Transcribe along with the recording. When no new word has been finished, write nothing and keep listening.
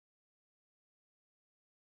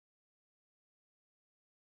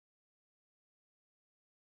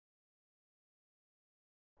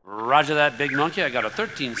Roger that, big monkey. I got a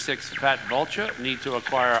 13-6 fat vulture. Need to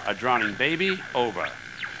acquire a drowning baby. Over.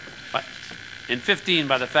 What? In 15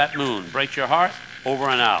 by the fat moon. Breaks your heart. Over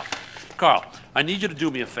and out. Carl, I need you to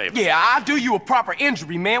do me a favor. Yeah, I'll do you a proper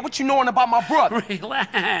injury, man. What you knowing about my brother?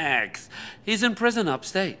 Relax. He's in prison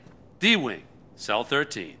upstate. D-Wing, cell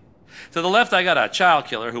 13. To the left, I got a child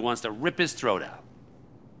killer who wants to rip his throat out.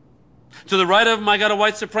 To the right of him, I got a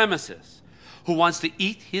white supremacist who wants to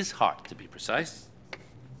eat his heart, to be precise.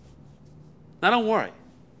 Now, don't worry.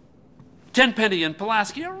 Tenpenny and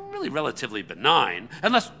Pulaski are really relatively benign,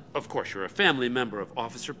 unless, of course, you're a family member of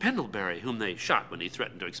Officer Pendlebury, whom they shot when he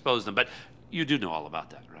threatened to expose them. But you do know all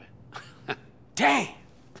about that, right? Damn.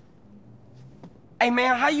 Hey,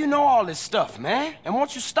 man, how you know all this stuff, man? And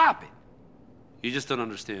won't you stop it? You just don't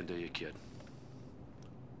understand, do you, kid?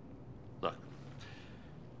 Look,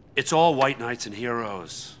 it's all white knights and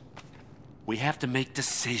heroes. We have to make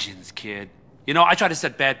decisions, kid. You know, I try to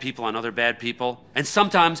set bad people on other bad people, and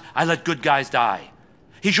sometimes I let good guys die.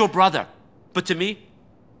 He's your brother, but to me,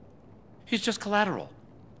 he's just collateral.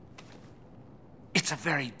 It's a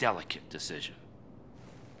very delicate decision.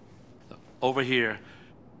 Look, over here,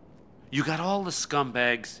 you got all the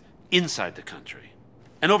scumbags inside the country.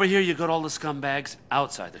 And over here, you got all the scumbags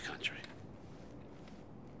outside the country.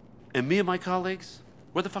 And me and my colleagues,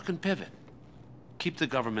 we're the fucking pivot. Keep the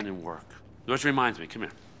government in work. Which reminds me, come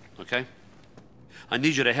here, okay? I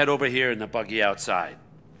need you to head over here in the buggy outside,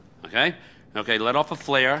 okay? Okay, let off a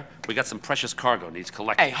flare. We got some precious cargo needs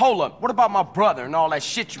collected. Hey, hold up. What about my brother and all that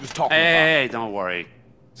shit you was talking about? Hey, don't worry.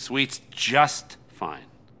 Sweet's just fine.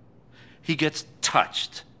 He gets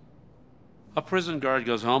touched. A prison guard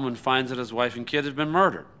goes home and finds that his wife and kid have been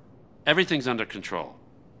murdered. Everything's under control.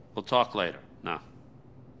 We'll talk later. Now,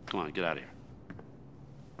 come on, get out of here.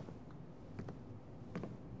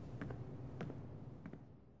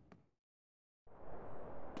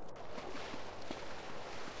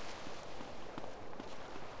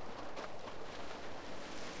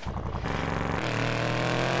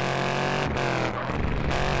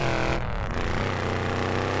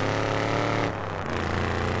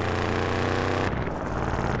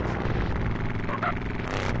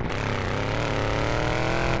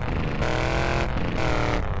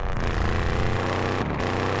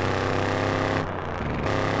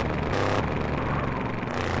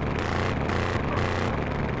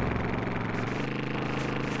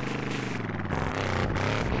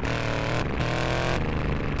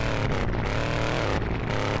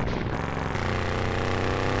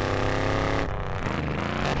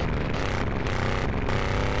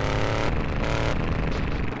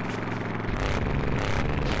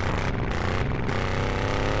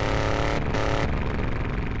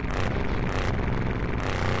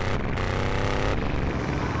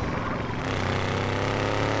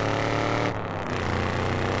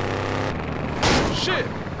 Shit!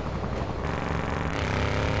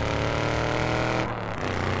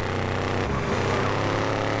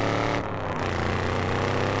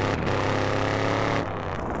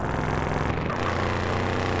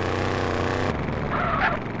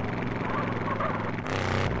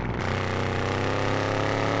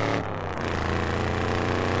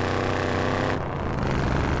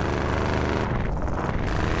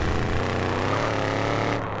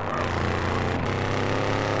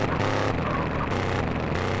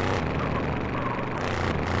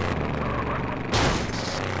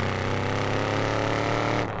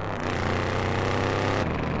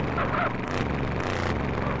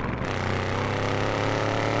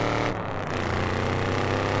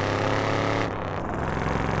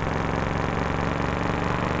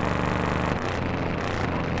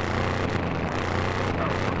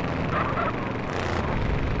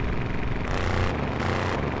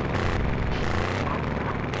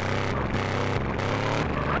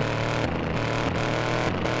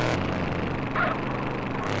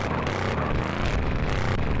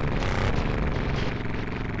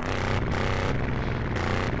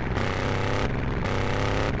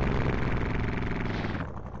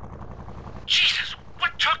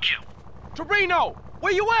 Torino,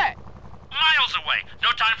 where you at? Miles away. No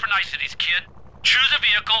time for niceties, kid. Choose a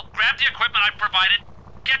vehicle, grab the equipment I provided,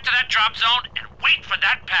 get to that drop zone, and wait for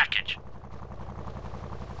that package.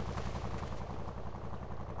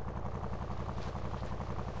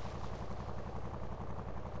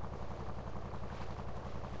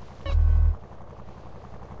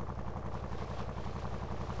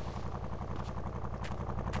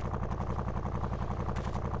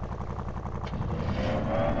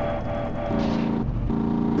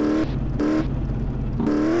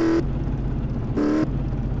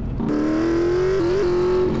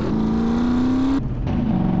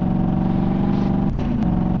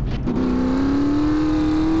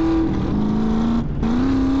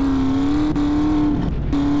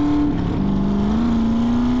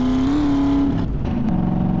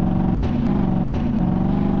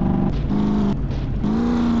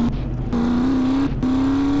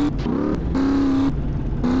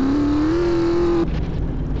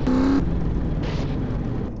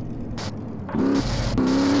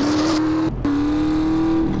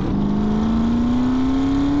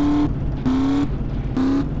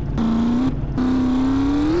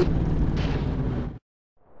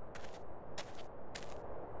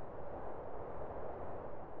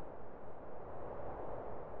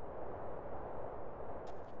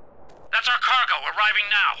 That's our cargo, arriving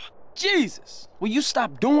now. Jesus! Will you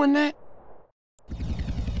stop doing that?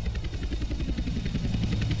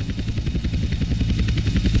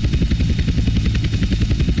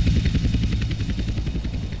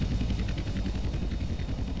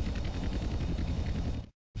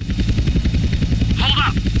 Hold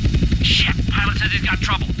up! Shit, pilot says he's got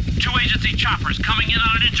trouble. 2 agency choppers coming in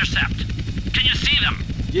on an intercept. Can you see them?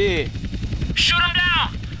 Yeah. Shoot them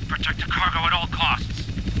down! Protect the cargo at all costs.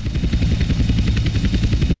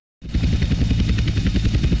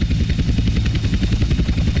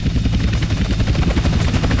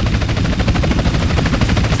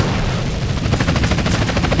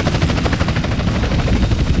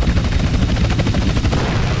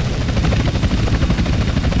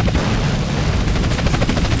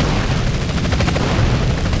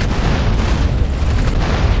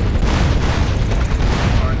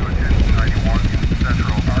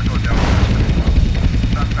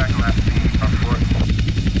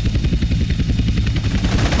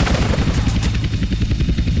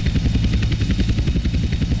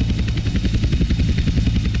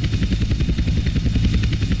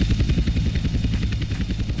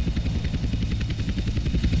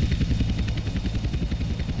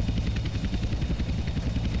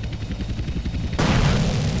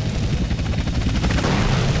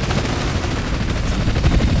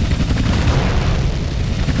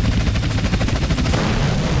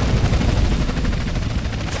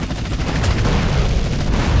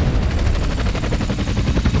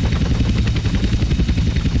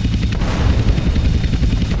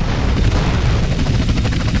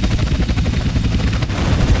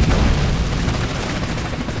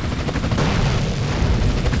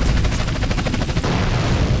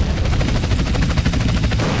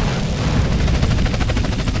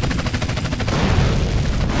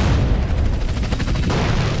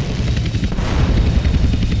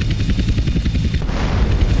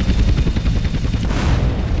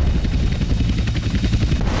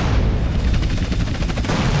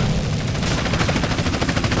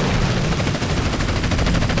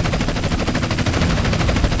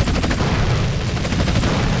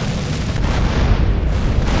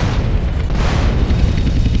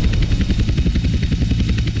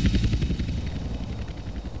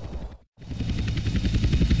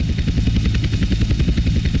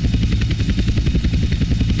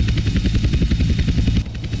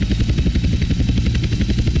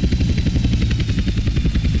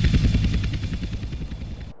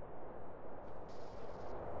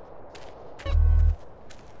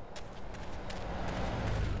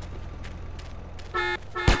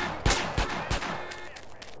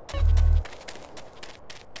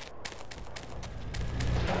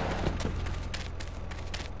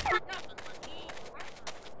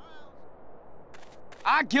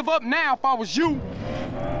 I'd give up now if I was you.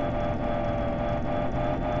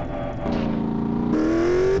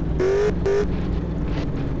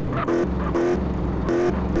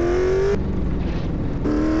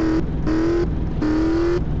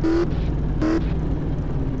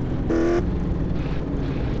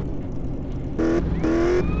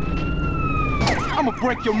 I'ma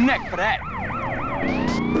break your neck for that.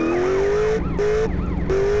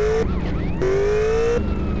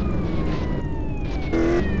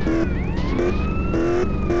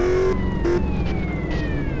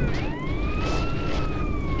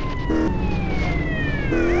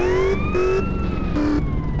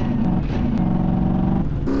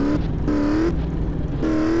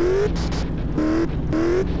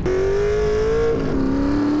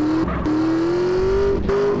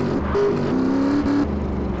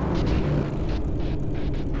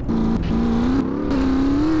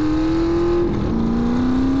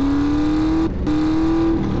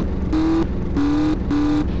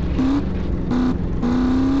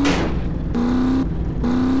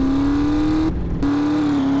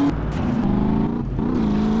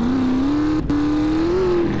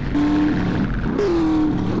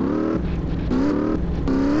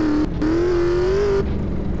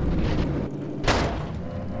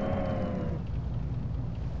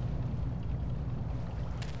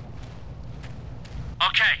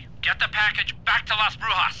 Okay, get the package back to Las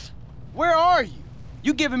Brujas. Where are you?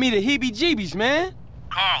 You giving me the heebie-jeebies, man.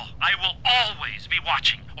 Carl, I will always be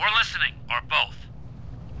watching, or listening, or both.